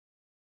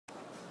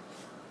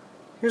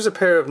Here's a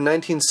pair of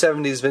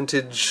 1970s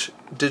vintage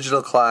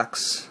digital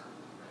clocks,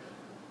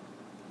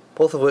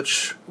 both of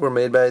which were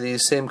made by the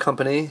same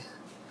company,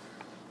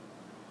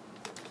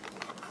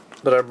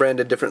 but are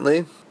branded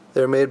differently.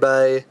 They're made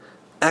by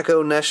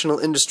Acoclox National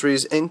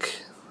Industries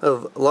Inc.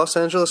 of Los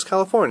Angeles,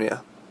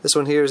 California. This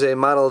one here is a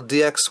model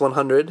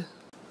DX100. You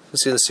can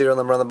see the serial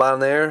number on the bottom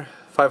there,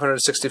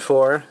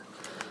 564.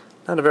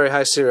 Not a very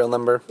high serial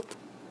number.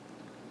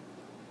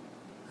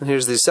 And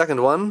here's the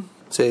second one.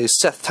 It's a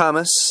Seth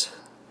Thomas,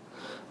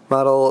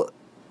 model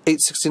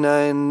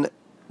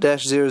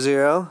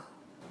 869-00.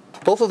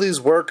 Both of these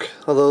work,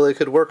 although they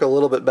could work a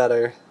little bit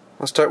better.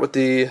 I'll start with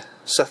the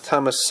Seth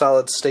Thomas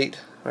solid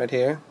state right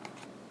here.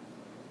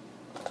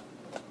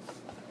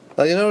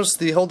 Now you notice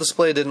the whole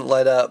display didn't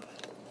light up.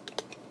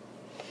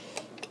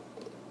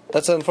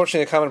 That's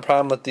unfortunately a common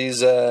problem with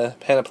these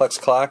panaplex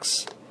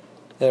clocks.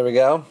 There we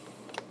go.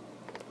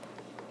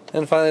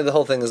 And finally the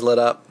whole thing is lit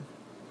up.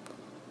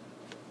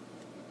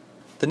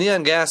 The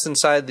neon gas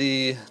inside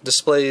the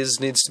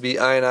displays needs to be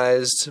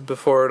ionized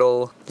before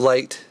it'll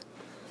light,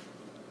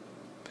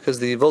 because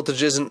the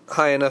voltage isn't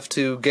high enough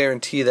to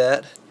guarantee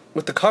that.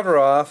 With the cover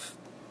off,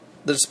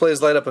 the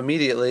displays light up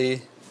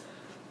immediately,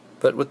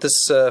 but with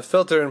this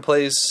filter in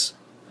place,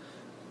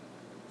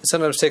 it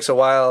sometimes takes a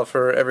while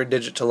for every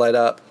digit to light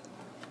up.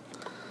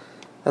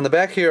 On the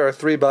back here are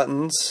 3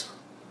 buttons.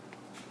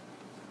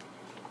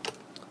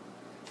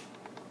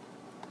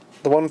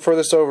 The one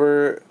furthest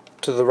over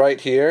to the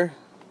right here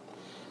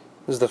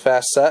is the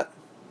fast set.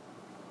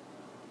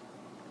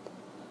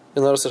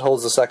 You'll notice it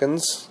holds the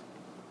seconds,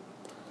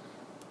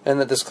 and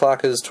that this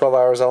clock is 12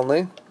 hours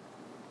only.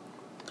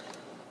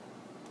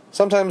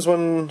 Sometimes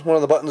when one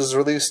of the buttons is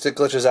released, it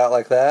glitches out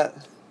like that.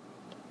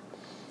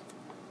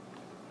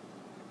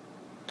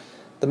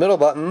 The middle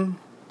button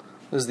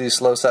is the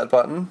slow set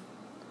button.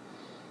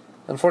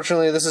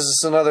 Unfortunately, this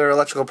is another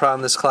electrical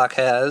problem this clock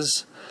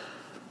has.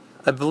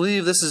 I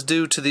believe this is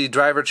due to the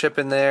driver chip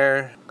in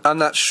there. I'm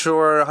not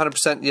sure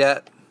 100%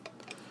 yet.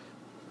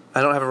 I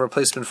don't have a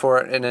replacement for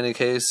it in any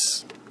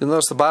case. You'll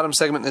notice the bottom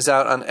segment is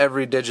out on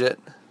every digit.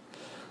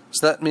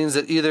 So that means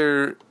that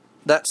either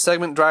that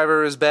segment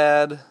driver is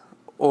bad,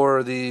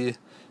 or the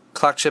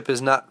clock chip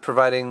is not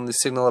providing the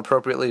signal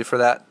appropriately for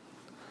that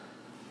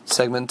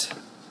segment.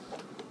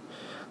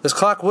 This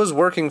clock was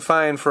working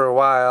fine for a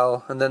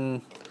while, and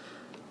then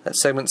that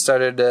segment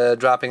started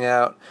dropping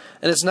out.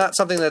 And it's not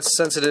something that's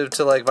sensitive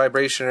to like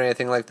vibration or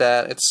anything like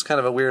that. It's kind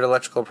of a weird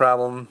electrical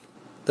problem.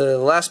 The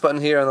last button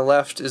here on the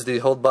left is the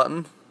hold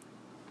button.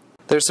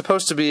 There's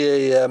supposed to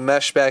be a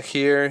mesh back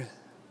here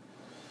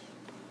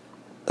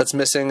that's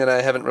missing, and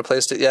I haven't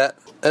replaced it yet.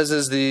 As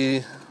is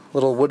the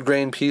little wood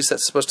grain piece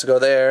that's supposed to go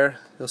there.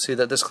 You'll see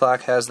that this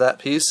clock has that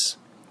piece.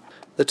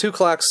 The two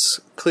clocks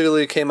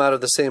clearly came out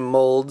of the same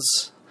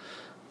molds.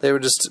 They were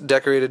just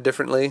decorated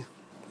differently.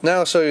 Now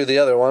I'll show you the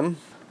other one,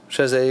 which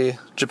has a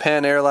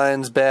Japan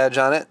Airlines badge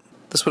on it.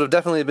 This would have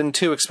definitely been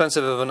too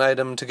expensive of an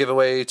item to give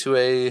away to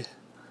a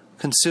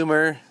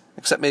consumer,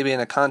 except maybe in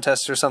a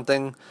contest or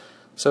something.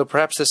 So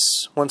perhaps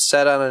this once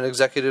sat on an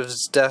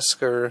executive's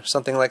desk or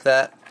something like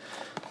that.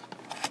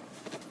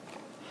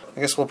 I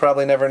guess we'll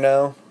probably never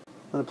know.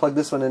 I'm going to plug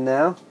this one in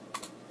now.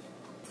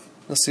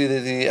 You'll see that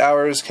the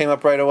hours came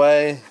up right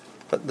away,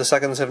 but the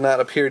seconds have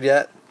not appeared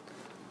yet.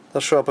 They'll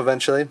show up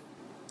eventually. You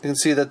can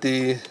see that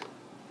the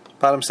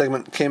bottom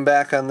segment came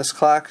back on this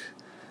clock,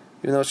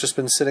 even though it's just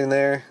been sitting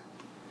there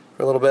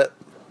for a little bit.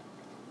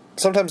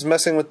 Sometimes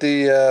messing with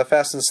the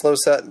fast and slow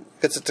set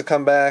gets it to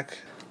come back,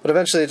 but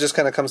eventually it just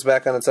kind of comes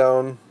back on its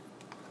own.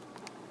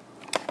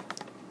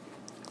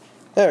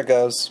 There it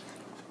goes.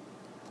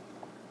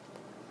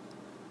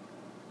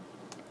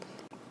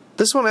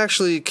 This one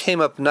actually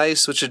came up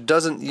nice, which it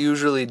doesn't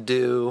usually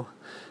do.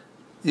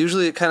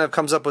 Usually it kind of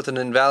comes up with an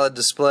invalid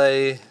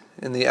display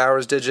in the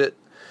hours digit,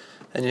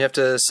 and you have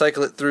to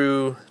cycle it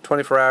through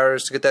 24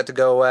 hours to get that to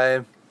go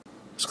away.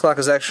 This clock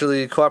is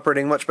actually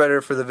cooperating much better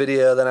for the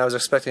video than I was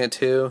expecting it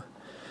to.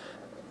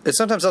 It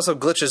sometimes also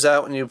glitches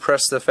out when you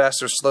press the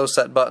fast or slow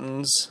set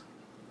buttons.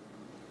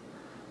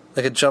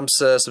 Like it jumps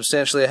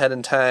substantially ahead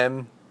in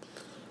time.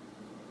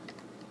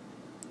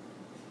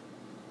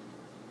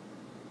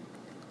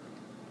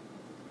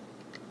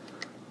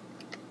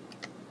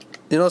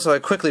 You notice if I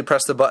quickly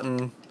press the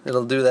button,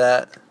 it'll do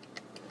that.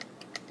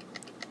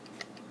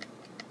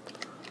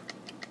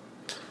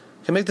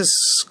 Can make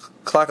this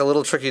clock a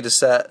little tricky to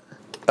set.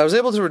 I was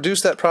able to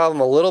reduce that problem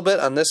a little bit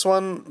on this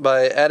one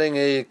by adding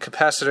a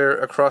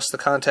capacitor across the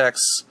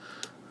contacts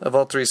of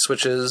all 3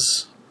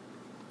 switches.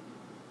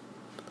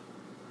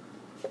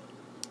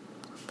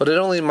 But it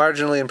only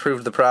marginally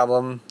improved the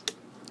problem.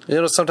 You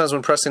notice sometimes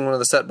when pressing one of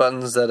the set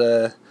buttons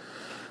that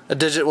a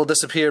digit will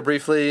disappear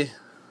briefly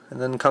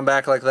and then come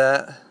back like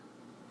that.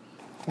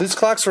 These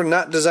clocks were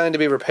not designed to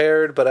be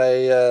repaired, but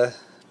I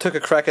took a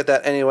crack at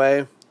that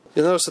anyway.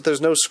 You'll notice that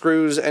there's no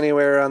screws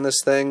anywhere on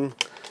this thing.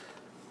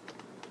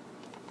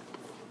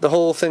 The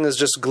whole thing is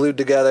just glued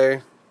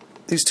together.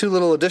 These 2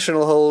 little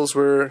additional holes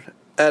were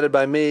added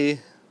by me.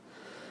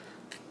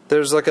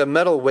 There's like a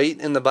metal weight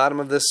in the bottom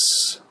of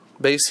this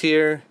base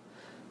here,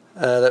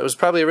 that was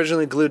probably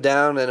originally glued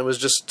down, and it was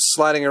just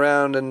sliding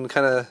around and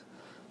kind of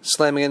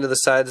slamming into the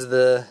sides of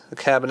the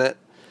cabinet,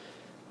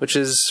 which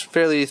is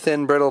fairly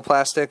thin, brittle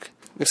plastic,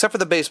 except for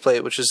the base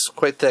plate, which is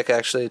quite thick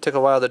actually. It took a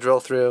while to drill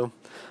through,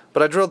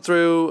 but I drilled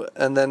through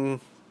and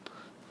then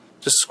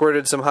just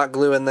squirted some hot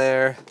glue in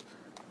there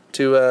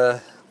to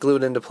glue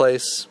it into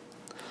place,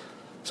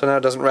 so now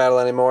it doesn't rattle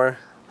anymore.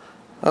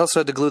 I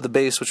also had to glue the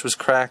base, which was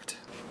cracked.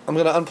 I'm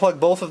going to unplug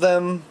both of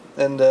them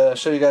and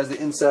show you guys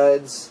the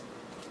insides.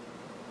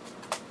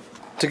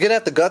 To get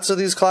at the guts of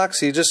these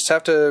clocks, you just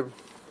have to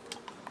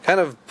kind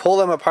of pull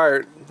them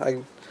apart.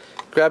 I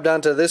grabbed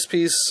onto this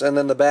piece and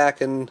then the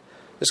back and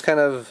just kind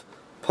of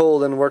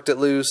pulled and worked it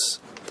loose.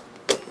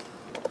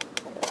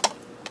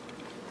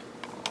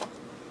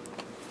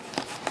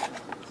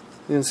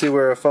 You can see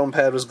where a foam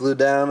pad was glued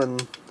down,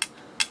 and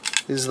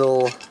these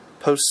little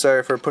posts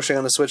are for pushing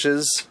on the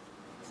switches.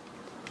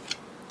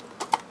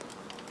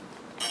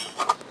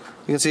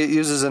 You can see it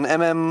uses an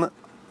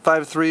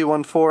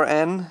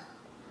MM5314N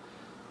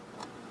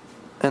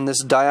and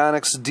this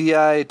Dionix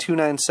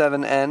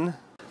DI297N.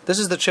 This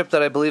is the chip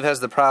that I believe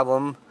has the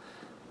problem,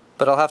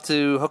 but I'll have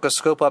to hook a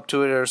scope up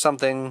to it or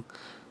something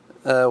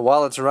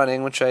while it's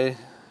running, which I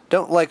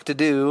don't like to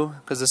do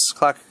because this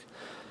clock,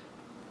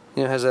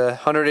 you know, has a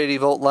 180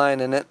 volt line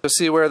in it. To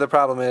see where the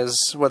problem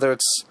is, whether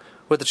it's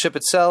with the chip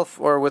itself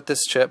or with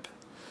this chip,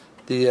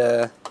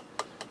 the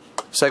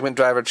segment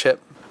driver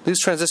chip. These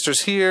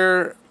transistors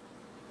here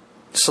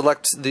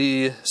select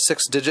the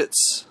 6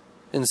 digits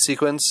in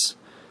sequence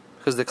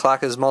because the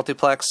clock is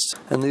multiplexed,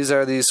 and these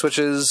are the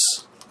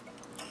switches.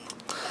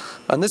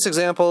 On this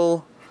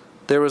example,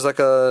 there was like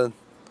a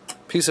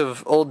piece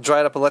of old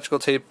dried up electrical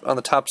tape on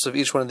the tops of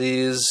each one of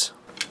these.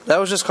 That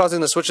was just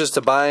causing the switches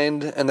to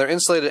bind, and they're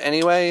insulated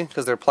anyway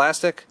because they're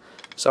plastic,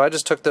 so I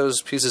just took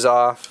those pieces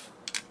off.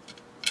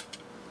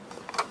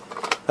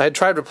 I had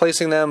tried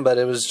replacing them, but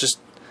it was just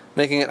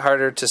making it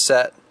harder to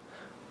set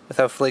with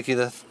how flaky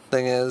the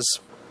thing is.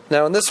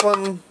 Now in this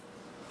one,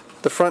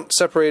 the front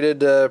separated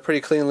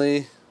pretty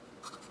cleanly,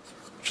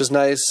 which is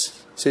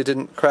nice. See, it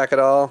didn't crack at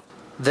all.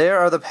 There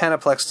are the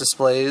panaplex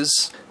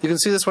displays. You can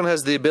see this one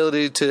has the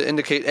ability to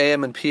indicate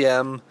AM and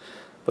PM,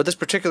 but this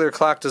particular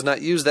clock does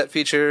not use that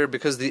feature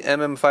because the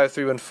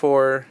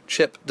MM5314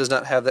 chip does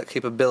not have that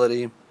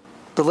capability.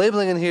 The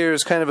labeling in here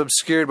is kind of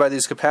obscured by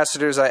these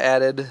capacitors I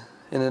added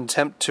in an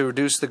attempt to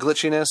reduce the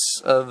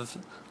glitchiness of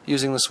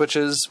using the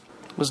switches.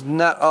 It was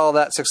not all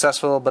that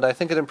successful, but I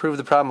think it improved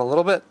the problem a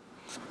little bit.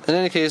 In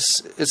any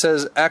case, it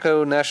says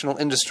ACO National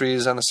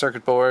Industries on the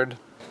circuit board.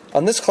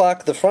 On this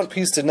clock, the front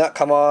piece did not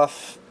come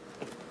off,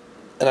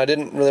 and I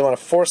didn't really want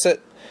to force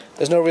it.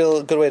 There's no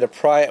real good way to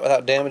pry it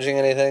without damaging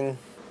anything.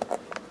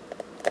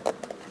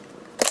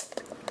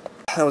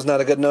 That was not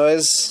a good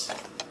noise.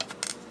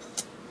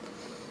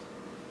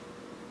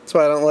 That's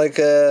why I don't like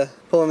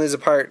pulling these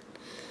apart.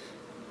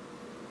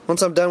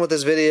 Once I'm done with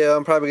this video,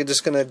 I'm probably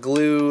just going to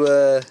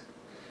glue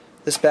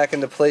this back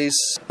into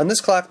place. On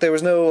this clock, there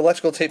was no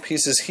electrical tape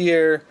pieces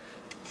here.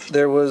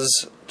 There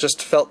was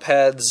just felt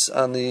pads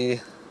on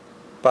the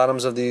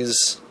bottoms of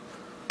these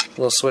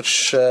little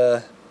switch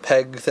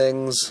peg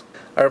things.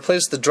 I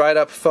replaced the dried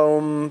up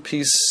foam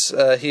piece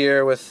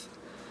here with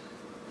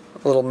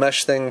a little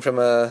mesh thing from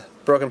a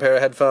broken pair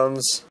of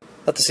headphones.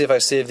 I'll have to see if I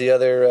save the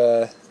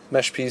other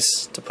mesh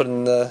piece to put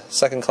in the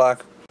second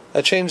clock.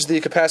 I changed the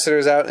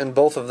capacitors out in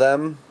both of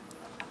them,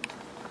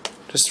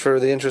 just for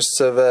the interests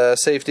of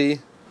safety.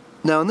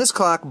 Now in this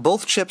clock,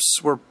 both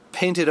chips were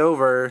painted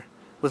over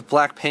with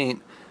black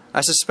paint. I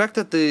suspect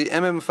that the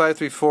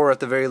MM534 at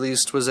the very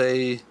least was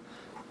a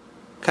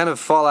kind of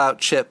fallout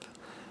chip,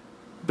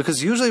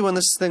 because usually when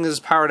this thing is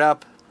powered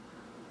up,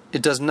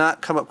 it does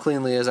not come up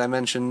cleanly, as I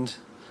mentioned.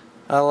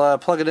 I'll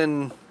plug it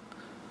in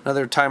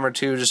another time or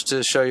two just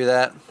to show you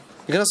that.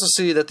 You can also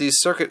see that the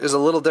circuit is a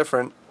little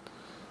different.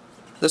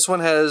 This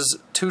one has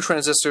 2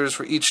 transistors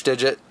for each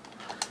digit,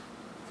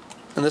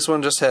 and this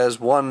one just has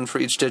 1 for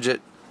each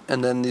digit,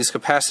 and then these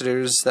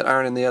capacitors that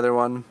aren't in the other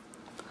one.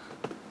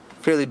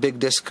 Fairly big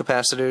disc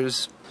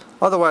capacitors.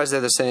 Otherwise they're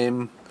the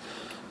same.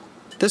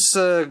 This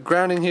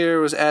grounding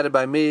here was added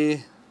by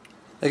me,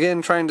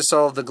 again trying to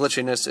solve the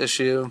glitchiness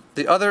issue.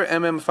 The other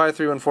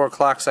MM5314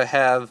 clocks I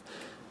have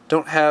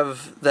don't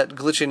have that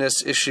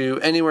glitchiness issue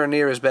anywhere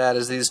near as bad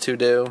as these two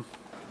do.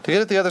 To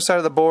get at the other side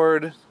of the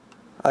board,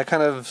 I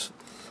kind of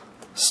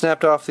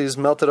snapped off these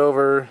melted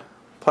over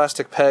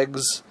plastic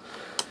pegs,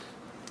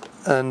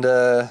 and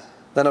then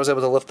I was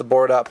able to lift the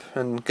board up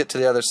and get to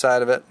the other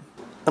side of it.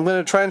 I'm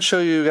going to try and show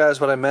you guys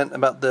what I meant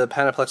about the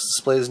panaplex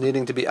displays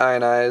needing to be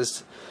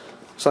ionized.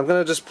 So I'm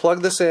going to just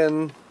plug this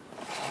in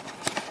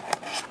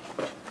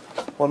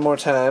one more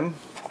time.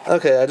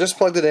 Okay, I just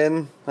plugged it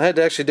in. I had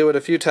to actually do it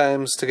a few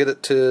times to get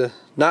it to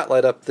not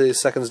light up the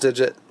seconds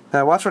digit.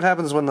 Now watch what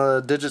happens when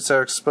the digits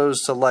are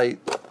exposed to light.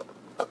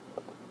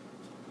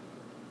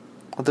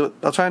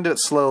 I'll try and do it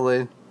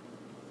slowly.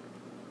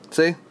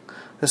 See?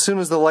 As soon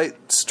as the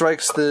light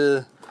strikes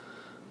the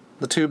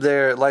tube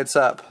there, it lights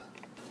up.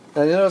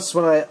 Now you notice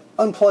when I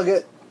unplug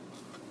it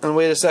and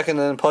wait a second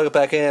and then plug it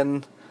back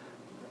in,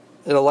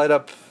 it'll light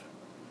up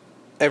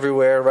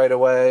everywhere right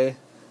away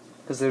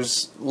because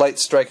there's light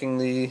striking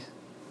the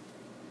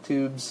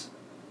tubes.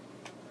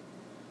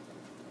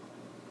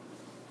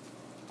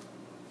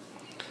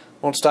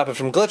 Won't stop it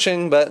from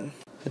glitching, but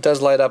it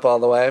does light up all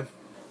the way. I'm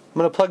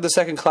going to plug the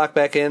second clock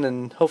back in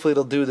and hopefully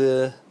it'll do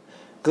the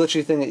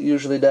glitchy thing it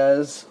usually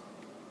does.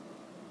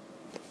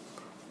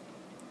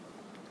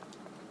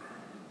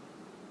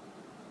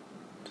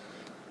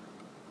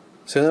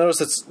 So you'll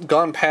notice it's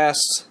gone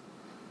past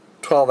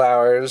 12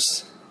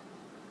 hours.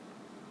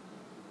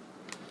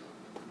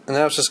 And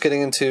now it's just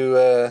getting into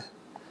the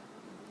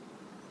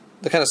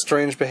kind of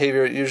strange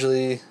behavior it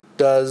usually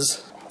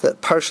does.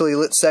 That partially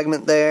lit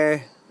segment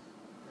there.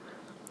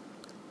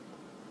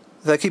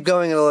 If I keep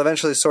going, it'll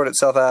eventually sort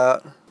itself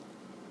out.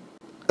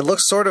 It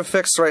looks sort of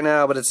fixed right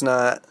now, but it's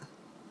not.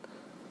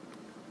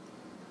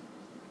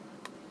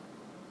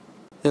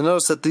 You'll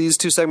notice that these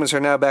two segments are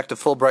now back to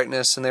full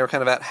brightness, and they were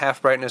kind of at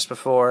half brightness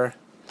before.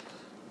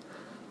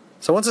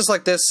 So once it's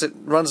like this, it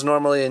runs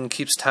normally and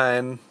keeps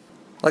time.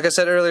 Like I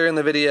said earlier in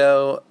the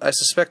video, I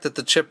suspect that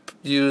the chip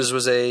used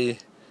was a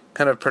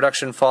kind of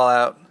production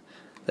fallout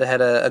that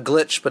had a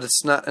glitch, but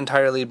it's not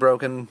entirely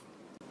broken.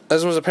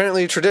 As was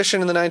apparently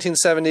tradition in the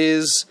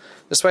 1970s,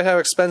 despite how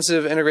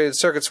expensive integrated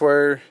circuits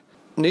were,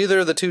 neither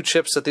of the two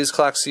chips that these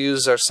clocks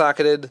use are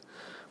socketed,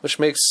 which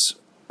makes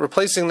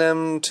replacing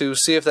them to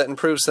see if that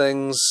improves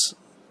things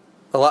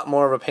a lot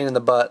more of a pain in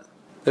the butt.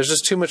 There's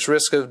just too much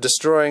risk of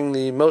destroying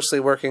the mostly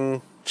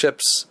working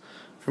chips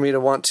for me to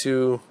want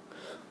to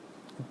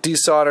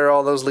desolder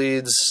all those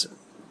leads,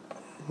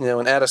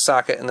 and add a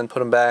socket and then put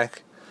them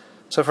back.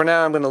 So for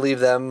now I'm going to leave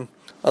them,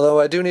 although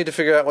I do need to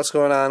figure out what's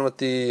going on with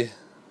the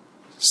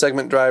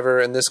segment driver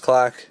in this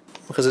clock,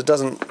 because it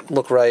doesn't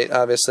look right,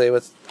 obviously,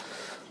 with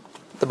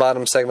the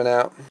bottom segment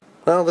out.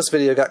 Well, this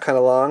video got kind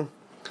of long.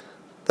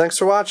 Thanks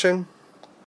for watching.